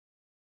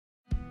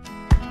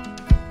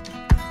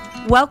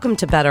Welcome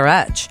to Better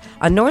Edge,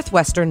 a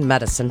Northwestern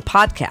medicine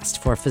podcast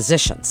for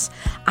physicians.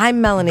 I'm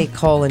Melanie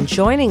Cole, and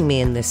joining me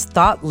in this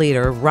thought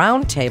leader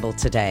roundtable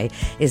today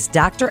is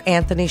Dr.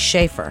 Anthony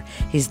Schaefer.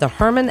 He's the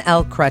Herman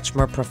L.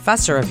 Kretschmer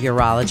Professor of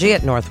Urology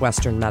at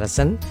Northwestern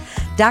Medicine.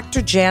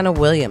 Dr. Jana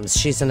Williams,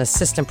 she's an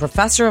assistant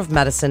professor of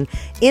medicine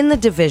in the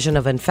Division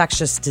of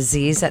Infectious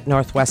Disease at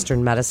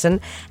Northwestern Medicine.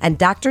 And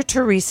Dr.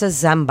 Teresa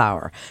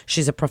Zembauer,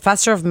 she's a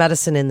professor of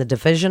medicine in the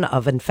Division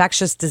of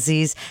Infectious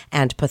Disease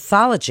and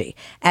Pathology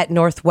at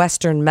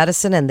Northwestern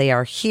Medicine, and they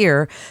are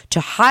here to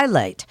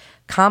highlight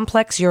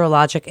complex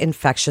urologic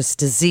infectious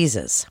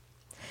diseases.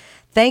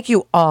 Thank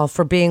you all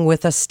for being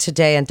with us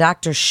today. And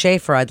Dr.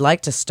 Schaefer, I'd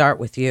like to start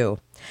with you.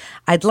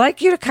 I'd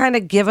like you to kind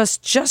of give us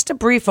just a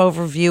brief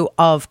overview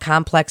of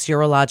complex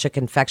urologic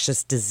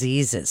infectious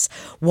diseases.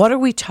 What are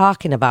we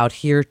talking about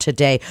here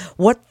today?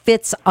 What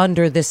fits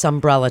under this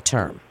umbrella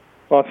term?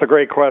 Well, it's a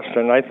great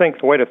question. I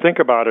think the way to think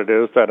about it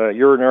is that a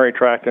urinary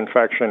tract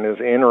infection is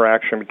the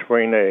interaction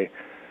between a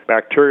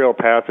bacterial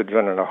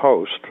pathogen and a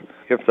host.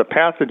 If the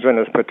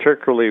pathogen is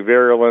particularly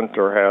virulent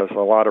or has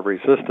a lot of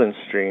resistance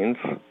genes,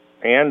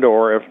 and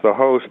or if the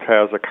host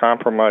has a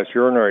compromised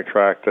urinary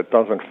tract that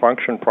doesn't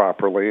function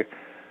properly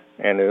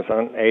and is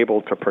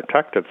unable to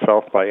protect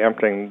itself by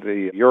emptying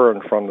the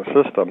urine from the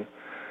system,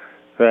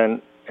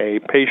 then a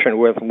patient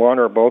with one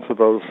or both of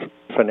those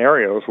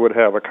scenarios would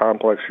have a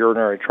complex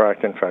urinary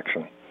tract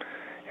infection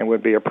and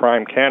would be a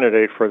prime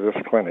candidate for this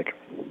clinic.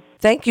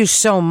 Thank you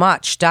so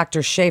much,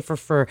 Dr. Schaefer,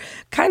 for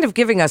kind of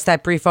giving us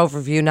that brief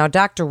overview. Now,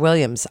 Dr.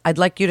 Williams, I'd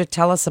like you to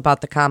tell us about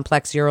the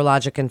Complex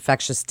Urologic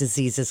Infectious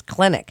Diseases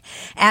Clinic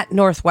at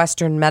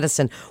Northwestern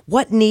Medicine.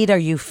 What need are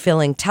you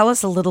filling? Tell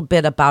us a little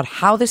bit about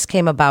how this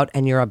came about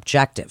and your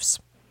objectives.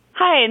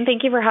 Hi, and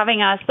thank you for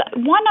having us.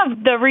 One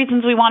of the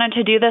reasons we wanted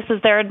to do this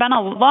is there had been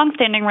a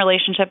long-standing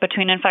relationship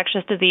between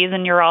infectious disease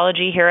and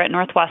urology here at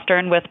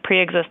Northwestern with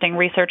pre-existing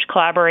research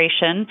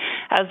collaboration,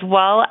 as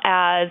well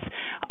as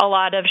a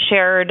lot of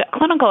shared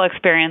clinical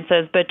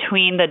experiences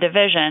between the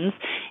divisions.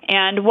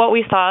 And what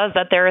we saw is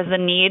that there is a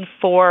need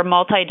for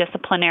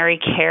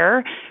multidisciplinary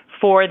care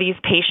for these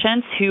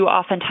patients who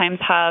oftentimes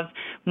have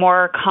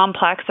more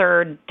complex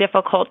or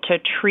difficult to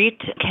treat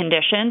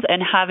conditions,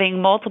 and having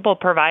multiple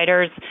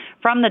providers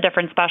from the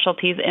different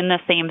specialties in the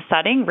same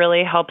setting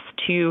really helps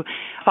to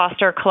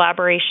foster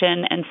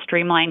collaboration and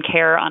streamline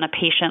care on a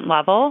patient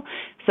level.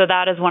 So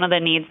that is one of the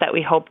needs that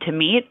we hope to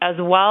meet, as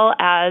well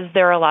as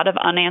there are a lot of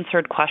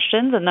unanswered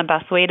questions and the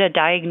best way to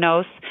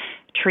diagnose,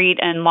 treat,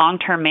 and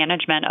long-term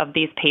management of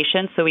these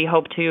patients. So we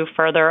hope to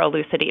further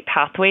elucidate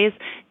pathways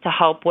to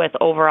help with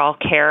overall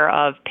care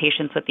of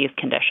patients with these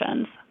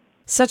conditions.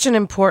 Such an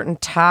important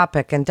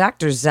topic. And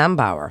Dr.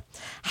 Zembauer,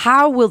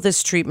 how will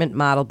this treatment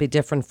model be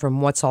different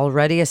from what's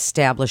already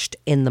established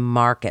in the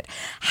market?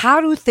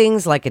 How do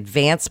things like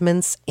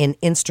advancements in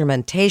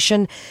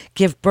instrumentation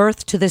give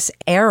birth to this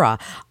era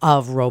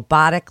of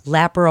robotic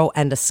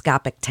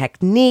laparoendoscopic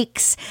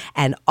techniques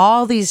and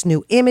all these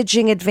new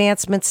imaging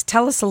advancements?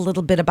 Tell us a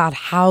little bit about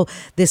how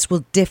this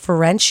will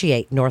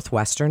differentiate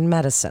Northwestern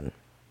Medicine.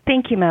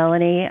 Thank you,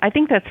 Melanie. I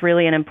think that's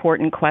really an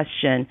important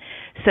question.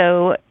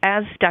 So,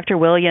 as Dr.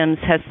 Williams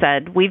has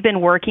said, we've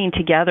been working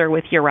together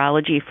with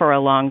urology for a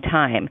long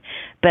time.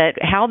 But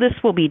how this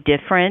will be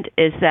different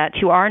is that,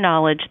 to our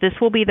knowledge, this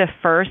will be the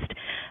first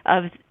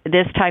of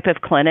this type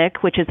of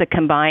clinic, which is a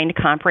combined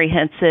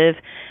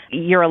comprehensive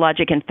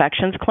urologic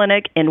infections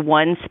clinic in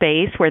one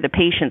space where the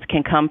patients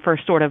can come for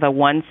sort of a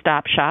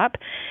one-stop shop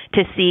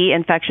to see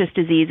infectious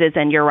diseases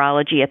and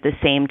urology at the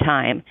same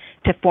time,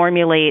 to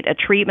formulate a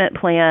treatment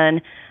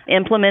plan,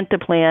 implement the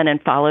plan,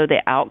 and follow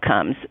the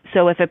outcomes.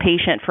 So if a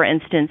patient, for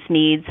instance,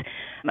 needs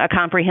a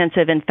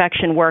comprehensive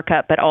infection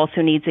workup but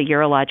also needs a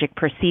urologic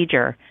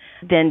procedure,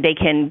 then they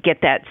can get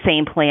that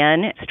same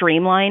plan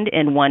streamlined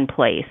in one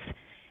place.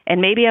 And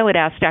maybe I would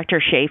ask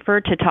Dr.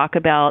 Schaefer to talk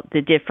about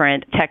the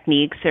different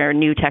techniques or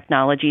new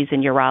technologies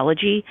in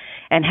urology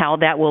and how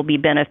that will be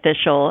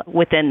beneficial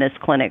within this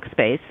clinic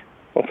space.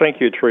 Well, thank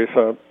you,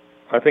 Teresa.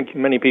 I think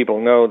many people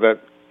know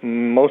that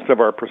most of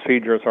our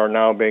procedures are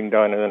now being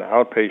done in an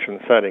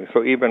outpatient setting,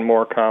 so even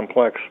more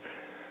complex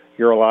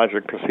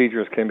urologic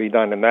procedures can be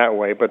done in that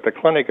way. But the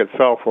clinic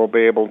itself will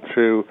be able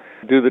to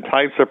do the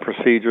types of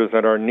procedures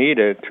that are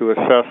needed to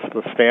assess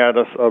the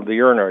status of the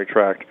urinary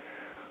tract.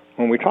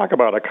 When we talk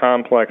about a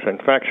complex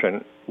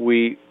infection,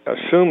 we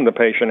assume the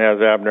patient has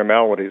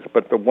abnormalities,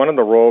 but one of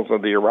the roles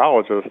of the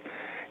urologist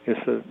is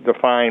to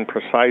define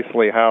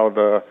precisely how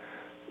the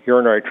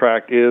urinary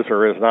tract is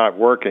or is not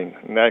working.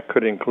 And that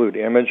could include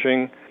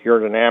imaging,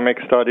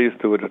 urodynamic studies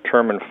to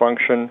determine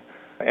function,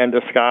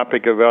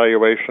 endoscopic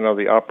evaluation of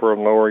the upper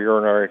and lower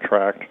urinary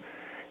tract.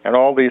 And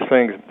all these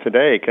things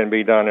today can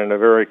be done in a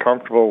very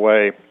comfortable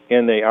way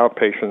in the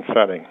outpatient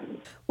setting.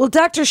 Well,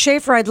 Dr.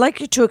 Schaefer, I'd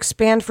like you to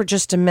expand for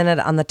just a minute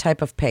on the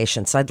type of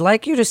patients. I'd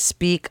like you to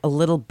speak a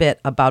little bit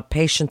about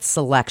patient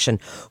selection,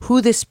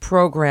 who this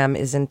program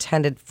is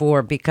intended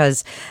for,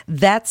 because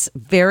that's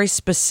very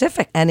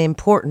specific and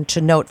important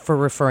to note for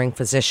referring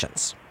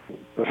physicians.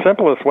 The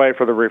simplest way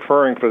for the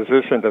referring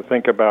physician to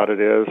think about it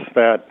is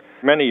that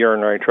Many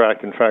urinary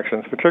tract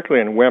infections,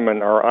 particularly in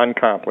women, are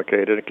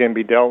uncomplicated. It can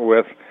be dealt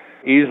with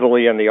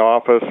easily in the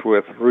office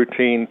with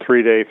routine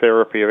 3-day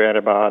therapy of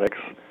antibiotics.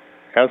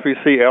 As we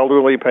see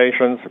elderly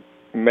patients,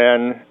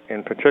 men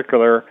in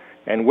particular,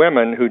 and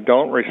women who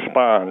don't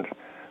respond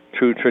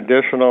to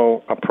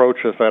traditional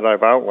approaches that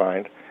I've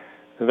outlined,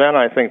 then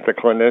I think the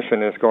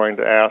clinician is going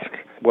to ask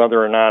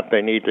whether or not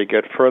they need to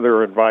get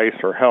further advice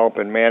or help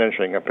in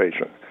managing a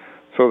patient.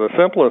 So the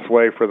simplest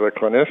way for the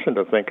clinician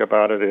to think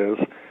about it is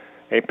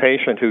a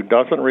patient who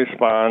doesn't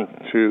respond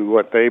to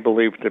what they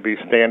believe to be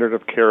standard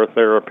of care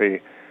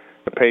therapy.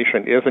 The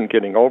patient isn't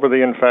getting over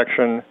the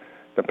infection.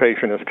 The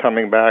patient is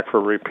coming back for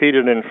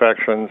repeated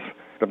infections.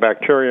 The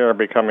bacteria are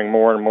becoming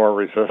more and more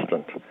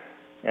resistant.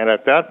 And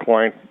at that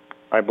point,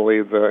 I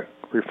believe the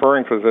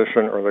referring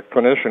physician or the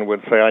clinician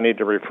would say, I need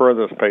to refer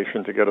this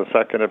patient to get a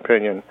second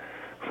opinion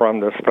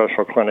from this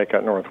special clinic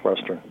at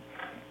Northwestern.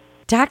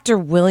 Dr.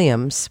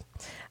 Williams,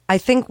 I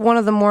think one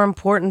of the more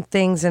important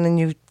things, and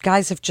you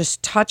guys have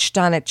just touched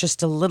on it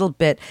just a little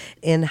bit,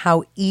 in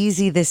how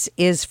easy this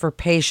is for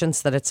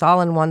patients, that it's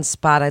all in one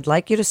spot. I'd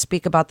like you to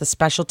speak about the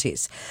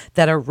specialties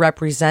that are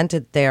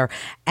represented there.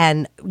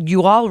 And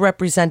you all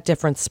represent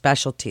different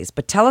specialties,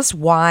 but tell us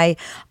why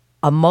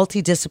a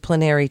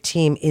multidisciplinary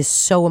team is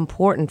so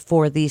important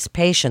for these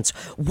patients.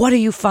 What are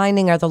you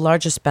finding are the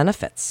largest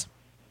benefits?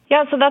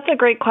 Yeah, so that's a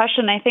great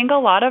question. I think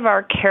a lot of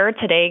our care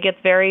today gets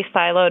very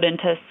siloed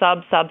into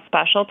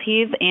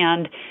subspecialties,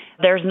 and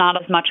there's not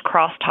as much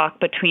crosstalk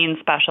between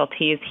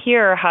specialties.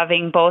 Here,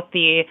 having both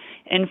the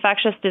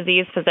infectious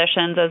disease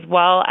physicians as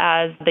well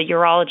as the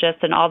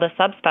urologists and all the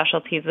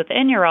subspecialties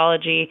within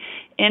urology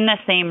in the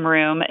same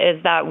room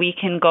is that we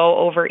can go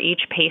over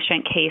each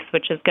patient case,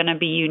 which is going to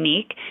be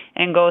unique,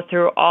 and go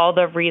through all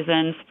the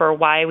reasons for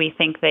why we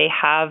think they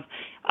have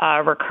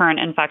recurrent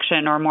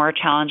infection or more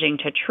challenging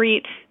to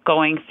treat,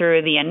 going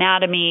through the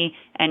anatomy,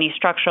 any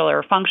structural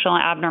or functional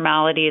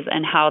abnormalities,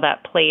 and how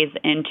that plays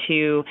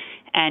into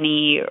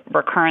any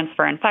recurrence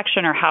for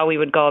infection or how we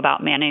would go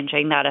about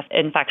managing that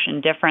infection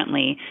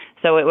differently.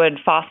 So it would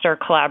foster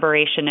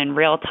collaboration in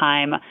real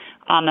time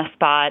on the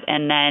spot,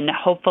 and then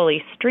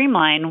hopefully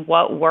streamline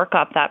what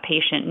workup that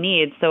patient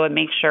needs so it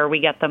makes sure we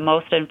get the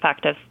most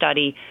effective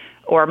study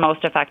or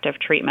most effective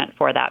treatment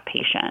for that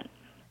patient.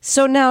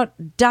 So now,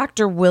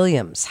 Dr.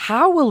 Williams,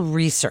 how will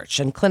research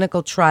and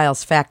clinical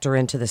trials factor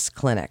into this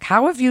clinic?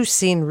 How have you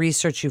seen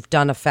research you've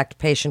done affect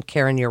patient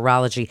care in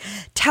urology?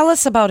 Tell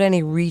us about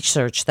any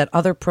research that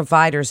other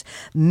providers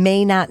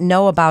may not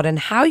know about and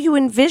how you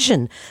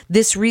envision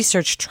this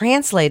research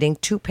translating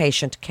to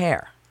patient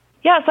care.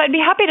 Yeah, so I'd be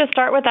happy to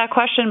start with that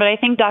question, but I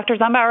think Dr.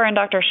 Zumbauer and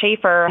Dr.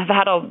 Schaefer have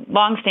had a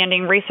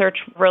longstanding research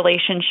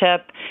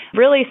relationship,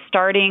 really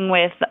starting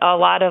with a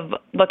lot of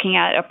looking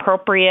at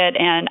appropriate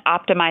and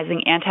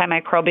optimizing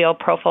antimicrobial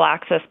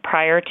prophylaxis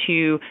prior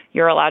to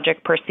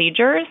urologic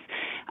procedures,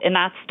 and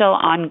that's still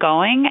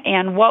ongoing.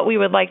 And what we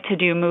would like to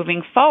do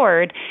moving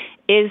forward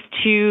is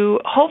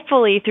to,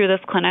 hopefully through this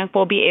clinic,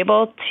 we'll be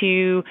able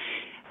to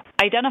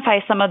identify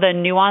some of the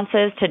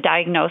nuances to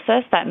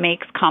diagnosis that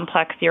makes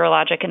complex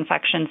urologic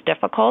infections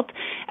difficult,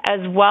 as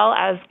well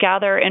as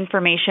gather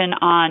information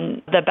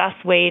on the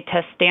best way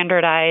to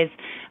standardize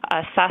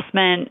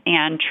assessment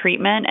and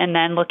treatment, and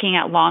then looking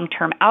at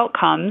long-term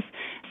outcomes.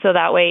 So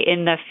that way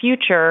in the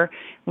future,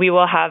 we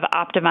will have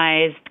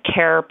optimized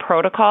care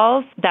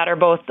protocols that are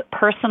both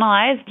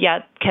personalized,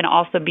 yet can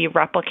also be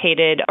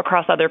replicated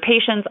across other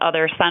patients,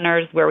 other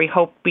centers, where we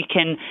hope we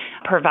can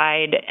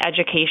provide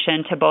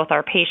education to both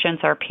our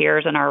patients, our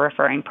peers, and our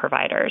referring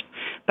providers.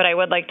 But I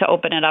would like to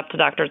open it up to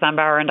Dr.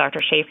 Zumbauer and Dr.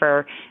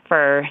 Schaefer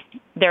for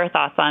their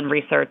thoughts on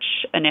research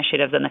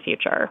initiatives in the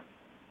future.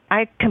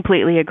 I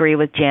completely agree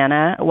with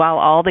Jana. While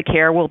all the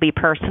care will be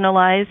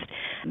personalized,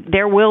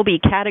 there will be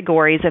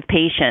categories of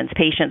patients.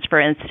 Patients,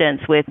 for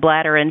instance, with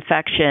bladder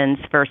infections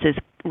versus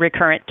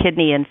recurrent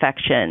kidney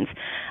infections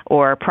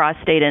or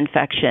prostate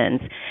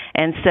infections.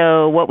 And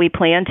so what we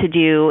plan to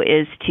do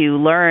is to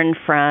learn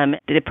from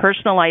the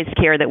personalized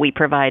care that we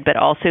provide, but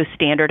also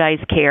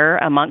standardized care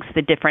amongst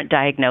the different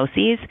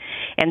diagnoses,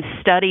 and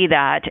study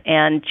that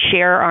and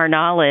share our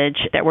knowledge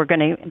that we're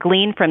going to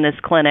glean from this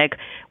clinic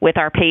with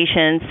our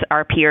patients,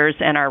 our peers,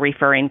 and our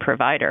referring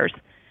providers.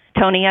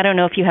 Tony, I don't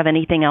know if you have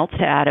anything else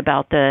to add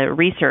about the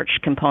research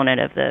component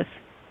of this.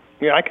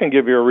 Yeah, I can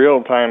give you a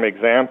real-time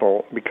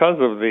example. Because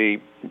of the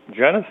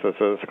genesis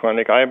of this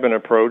clinic, I've been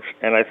approached,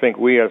 and I think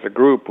we as a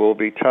group will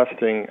be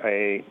testing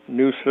a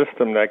new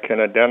system that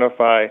can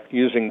identify,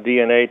 using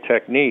DNA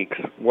techniques,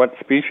 what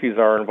species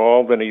are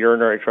involved in a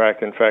urinary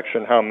tract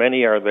infection, how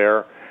many are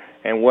there,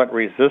 and what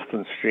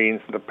resistance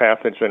genes the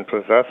pathogen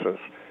possesses.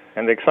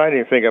 And the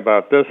exciting thing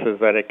about this is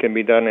that it can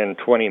be done in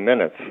 20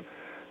 minutes.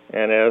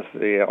 And as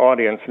the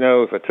audience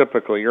knows, a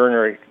typical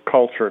urinary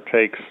culture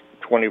takes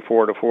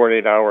 24 to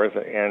 48 hours,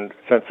 and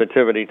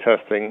sensitivity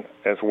testing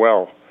as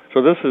well.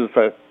 So this is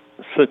a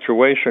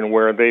situation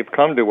where they've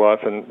come to us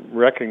and,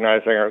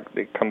 recognizing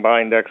the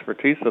combined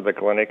expertise of the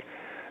clinic,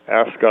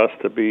 ask us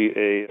to be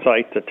a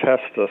site to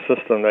test a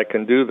system that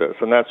can do this.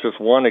 And that's just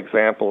one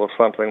example of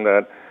something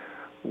that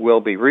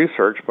will be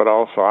researched, but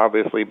also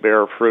obviously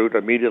bear fruit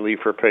immediately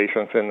for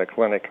patients in the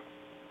clinic.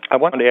 I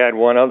wanted to add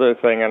one other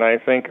thing, and I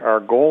think our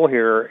goal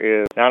here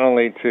is not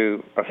only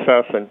to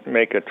assess and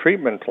make a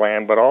treatment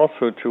plan, but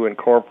also to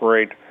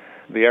incorporate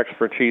the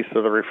expertise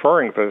of the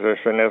referring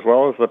physician as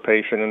well as the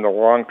patient in the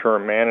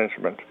long-term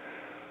management.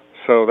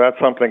 So that's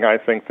something I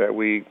think that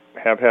we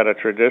have had a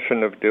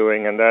tradition of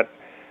doing, and that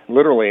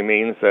literally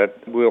means that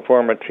we'll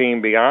form a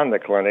team beyond the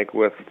clinic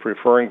with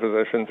referring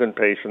physicians and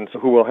patients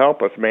who will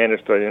help us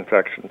manage the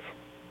infections.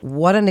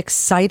 What an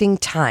exciting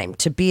time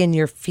to be in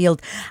your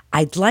field.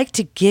 I'd like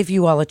to give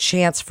you all a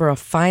chance for a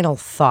final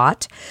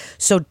thought.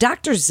 So,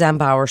 Dr.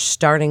 Zembauer,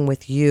 starting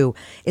with you,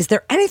 is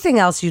there anything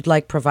else you'd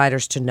like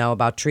providers to know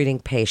about treating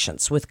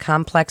patients with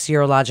complex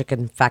urologic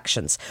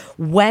infections?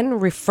 When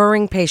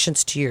referring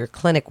patients to your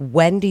clinic,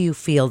 when do you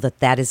feel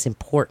that is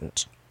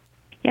important?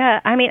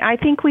 Yeah, I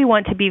think we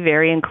want to be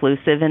very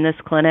inclusive in this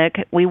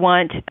clinic. We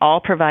want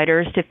all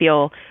providers to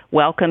feel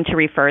welcome to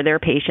refer their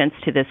patients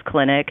to this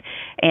clinic.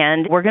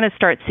 And we're going to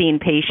start seeing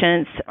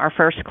patients. Our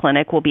first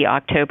clinic will be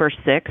October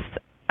 6th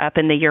up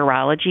in the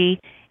urology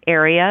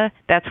area.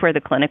 That's where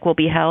the clinic will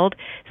be held.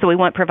 So we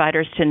want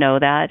providers to know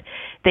that.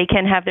 They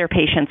can have their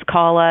patients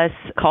call us,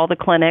 call the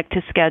clinic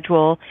to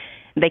schedule.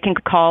 They can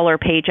call or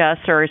page us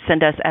or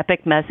send us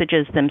Epic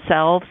messages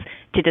themselves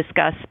to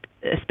discuss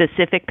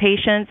specific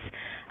patients.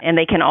 And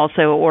they can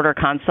also order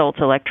consults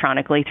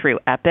electronically through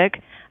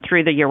Epic,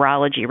 through the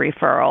urology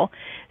referral.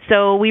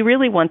 So we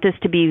really want this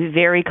to be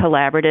very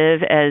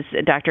collaborative. As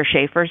Dr.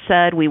 Shaffer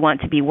said, we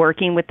want to be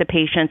working with the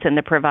patients and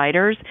the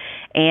providers,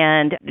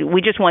 and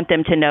we just want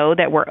them to know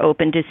that we're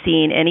open to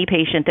seeing any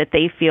patient that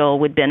they feel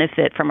would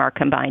benefit from our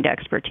combined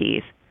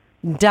expertise.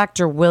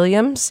 Dr.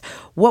 Williams,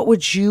 what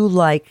would you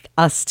like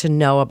us to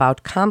know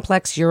about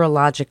complex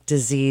urologic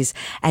disease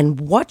and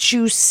what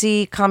you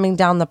see coming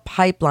down the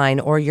pipeline,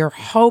 or your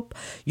hope,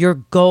 your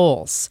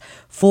goals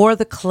for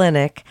the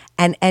clinic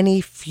and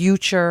any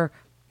future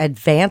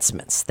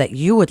advancements that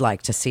you would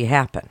like to see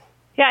happen?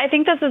 Yeah, I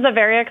think this is a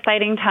very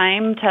exciting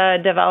time to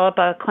develop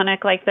a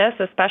clinic like this,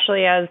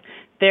 especially as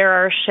there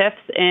are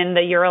shifts in the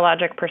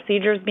urologic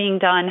procedures being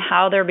done,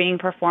 how they're being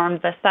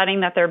performed, the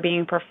setting that they're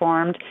being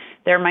performed.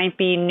 There might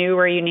be new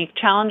or unique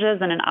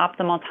challenges and an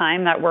optimal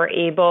time that we're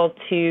able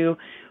to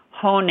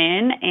hone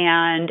in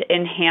and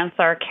enhance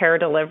our care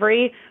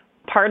delivery.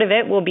 Part of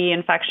it will be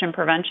infection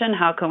prevention.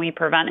 How can we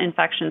prevent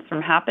infections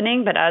from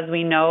happening? But as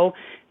we know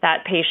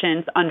that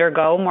patients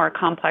undergo more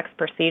complex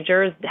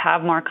procedures,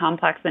 have more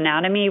complex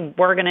anatomy,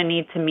 we're going to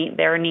need to meet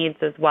their needs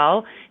as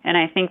well. And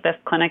I think this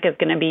clinic is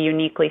going to be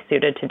uniquely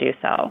suited to do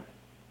so.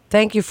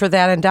 Thank you for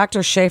that. And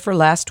Dr. Shaffer,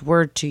 last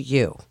word to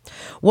you.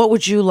 What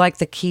would you like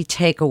the key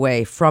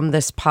takeaway from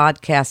this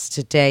podcast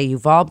today?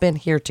 You've all been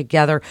here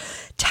together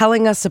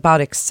telling us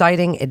about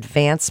exciting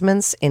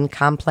advancements in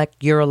complex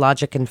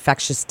urologic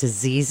infectious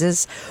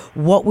diseases.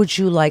 What would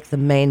you like the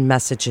main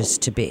messages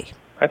to be?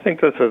 I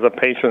think this is a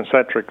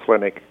patient-centric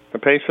clinic. The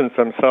patients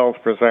themselves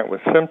present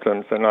with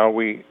symptoms, and are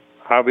we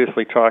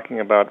obviously talking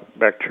about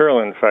bacterial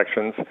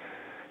infections?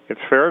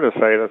 It's fair to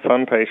say that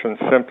some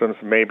patients' symptoms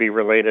may be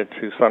related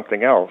to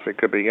something else. It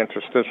could be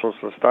interstitial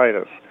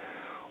cystitis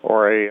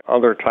or a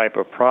other type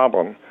of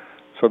problem.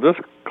 So this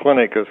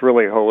clinic is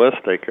really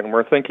holistic, and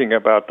we're thinking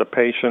about the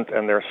patient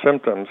and their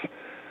symptoms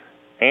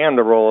and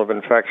the role of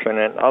infection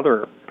and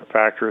other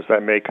factors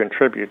that may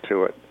contribute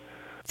to it.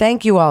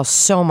 Thank you all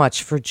so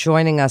much for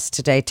joining us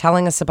today,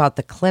 telling us about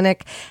the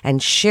clinic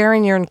and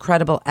sharing your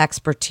incredible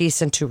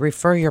expertise and to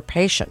refer your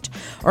patient.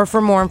 Or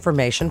for more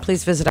information,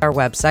 please visit our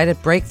website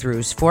at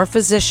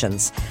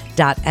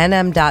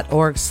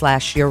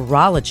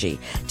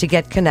breakthroughsforphysicians.nm.org/urology to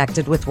get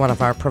connected with one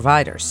of our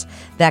providers.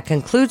 That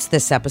concludes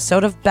this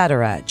episode of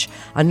Better Edge,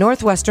 a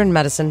Northwestern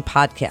Medicine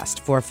podcast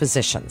for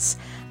physicians.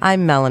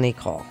 I'm Melanie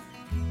Cole.